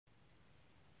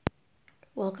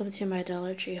Welcome to my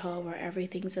Dollar Tree haul where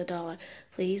everything's a dollar.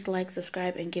 Please like,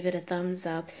 subscribe, and give it a thumbs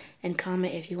up, and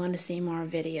comment if you want to see more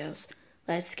videos.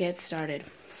 Let's get started.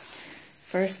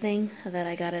 First thing that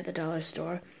I got at the dollar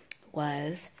store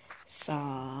was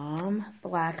some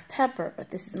black pepper.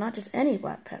 But this is not just any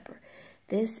black pepper.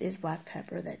 This is black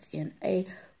pepper that's in a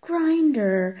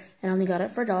grinder. And I only got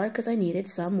it for $1 because I needed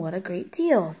some. What a great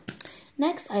deal.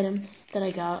 Next item that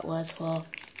I got was, well,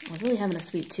 I was really having a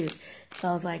sweet tooth. So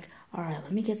I was like, all right,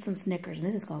 let me get some Snickers. And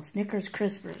this is called Snickers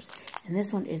Crispers. And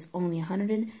this one is only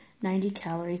 190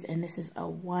 calories. And this is a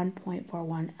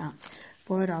 1.41 ounce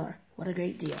for $1. What a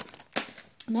great deal.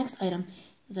 Next item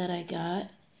that I got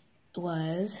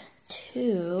was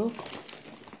 2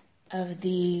 of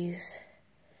these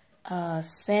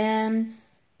San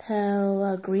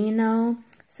Pellegrino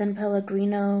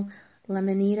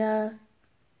Lemonita.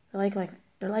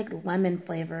 They're like lemon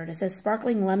flavored. It says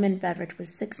sparkling lemon beverage with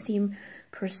 16%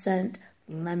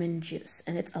 lemon juice,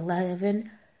 and it's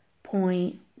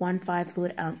 11.15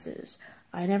 fluid ounces.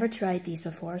 I never tried these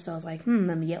before, so I was like,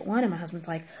 let me get one. And my husband's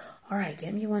like, all right,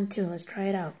 get me one too. Let's try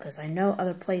it out, because I know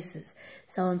other places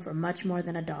sell them for much more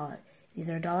than $1. These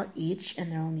are $1 each,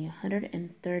 and they're only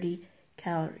 130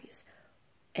 calories.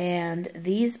 And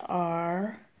these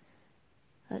are,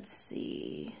 let's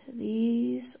see,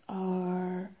 these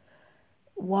are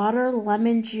water,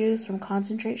 lemon juice from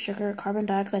concentrate, sugar, carbon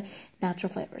dioxide,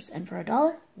 natural flavors. And for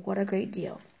 $1, what a great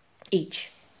deal each.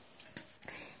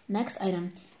 Next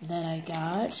item that I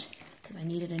got, because I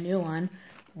needed a new one,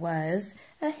 was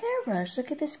a hairbrush.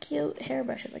 Look at this cute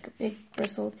hairbrush. It's like a big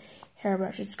bristled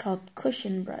hairbrush. It's called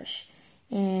Cushion Brush.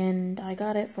 And I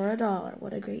got it for $1.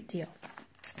 What a great deal.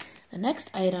 The next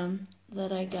item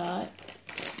that I got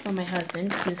for my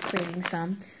husband, he was craving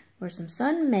some, were some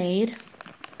Sun-Maid.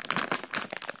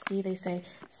 See, they say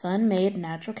Sun-Maid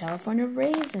Natural California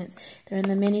Raisins. They're in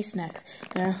the mini snacks.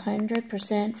 They're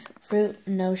 100% fruit,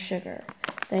 no sugar.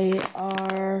 They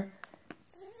are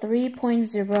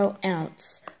 3.0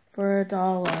 ounce for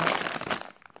 $1.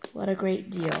 What a great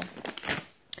deal.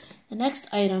 The next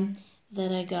item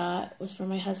that I got was for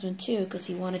my husband too, because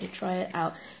he wanted to try it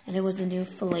out, and it was a new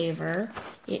flavor.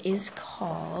 It is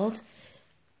called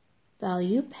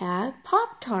Value Pack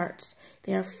Pop-Tarts.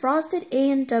 They are frosted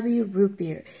A&W root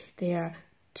beer. They are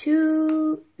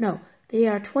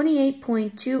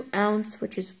 28.2 ounce,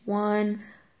 which is 1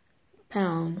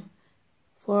 pound.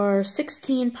 For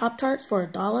 16 Pop-Tarts for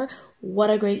 $1, what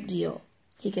a great deal.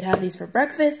 He could have these for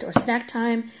breakfast or snack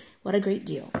time. What a great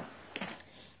deal.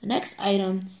 The next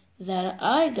item that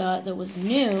I got that was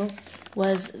new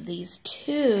was these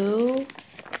two.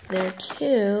 They're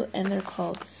 2, and they're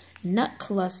called Nut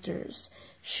Clusters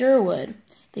Sherwood.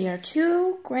 They are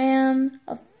 2 grams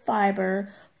of fiber,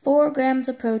 4 grams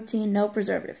of protein, no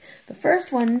preservative. The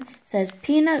first one says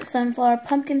peanut, sunflower,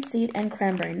 pumpkin seed, and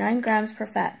cranberry, 9 grams per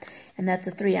fat, and that's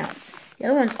a 3 ounce. The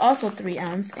other one's also 3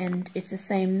 ounce, and it's the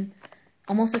same,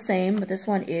 almost the same, but this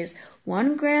one is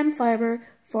 1 gram fiber,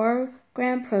 4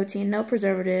 gram protein, no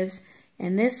preservatives,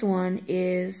 and this one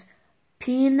is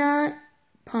peanut,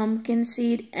 pumpkin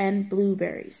seed, and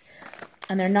blueberries.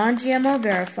 And they're non-GMO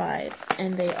verified,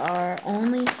 and they are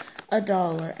only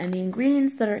 $1. And the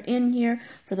ingredients that are in here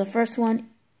for the first one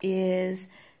is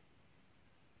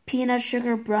peanut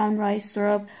sugar, brown rice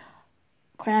syrup,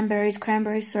 cranberries,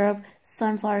 cranberry syrup,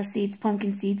 sunflower seeds,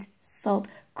 pumpkin seeds, salt,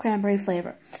 cranberry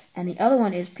flavor. And the other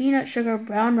one is peanut sugar,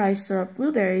 brown rice syrup,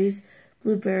 blueberries,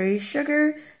 blueberry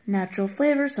sugar, natural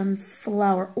flavor,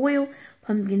 sunflower oil,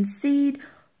 pumpkin seed,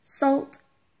 salt,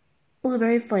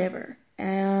 blueberry flavor.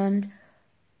 And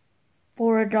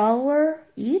for $1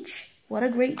 each, what a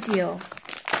great deal.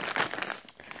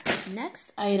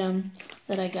 Next item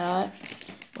that I got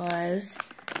was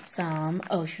some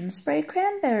Ocean Spray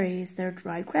cranberries. They're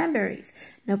dried cranberries,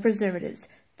 no preservatives,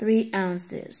 3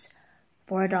 ounces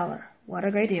for $1. What a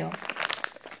great deal.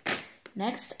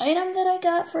 Next item that I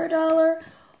got for $1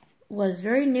 was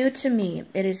very new to me.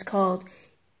 It is called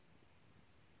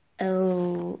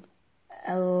Elajai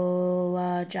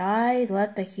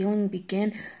Let the Healing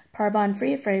Begin.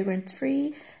 Paraben-free,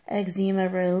 fragrance-free, eczema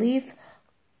relief,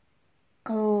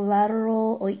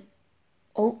 collateral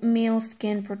oatmeal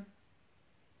skin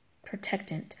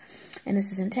protectant. And this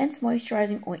is intense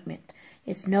moisturizing ointment.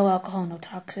 It's no alcohol, no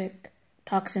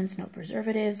toxins, no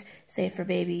preservatives, safe for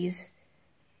babies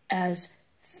as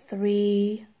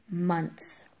 3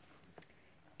 months.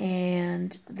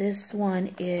 And this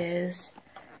one is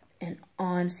an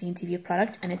on-scene TV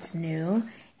product, and it's new.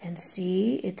 And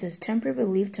see, it says temporary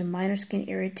relief to minor skin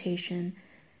irritation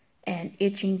and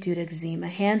itching due to eczema,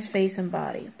 hands, face, and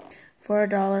body. For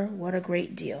 $1, what a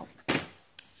great deal.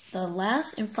 The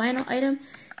last and final item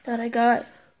that I got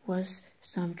was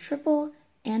some triple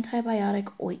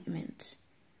antibiotic ointment.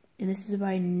 And this is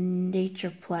by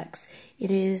Natureplex.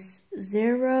 It is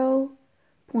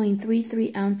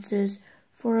 0.33 ounces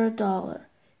for $1.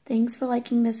 Thanks for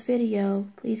liking this video.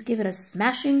 Please give it a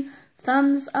smashing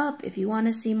thumbs up if you want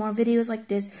to see more videos like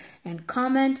this, and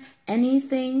comment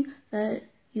anything that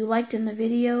you liked in the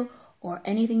video or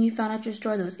anything you found at your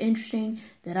store that was interesting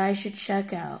that I should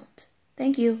check out.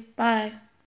 Thank you. Bye.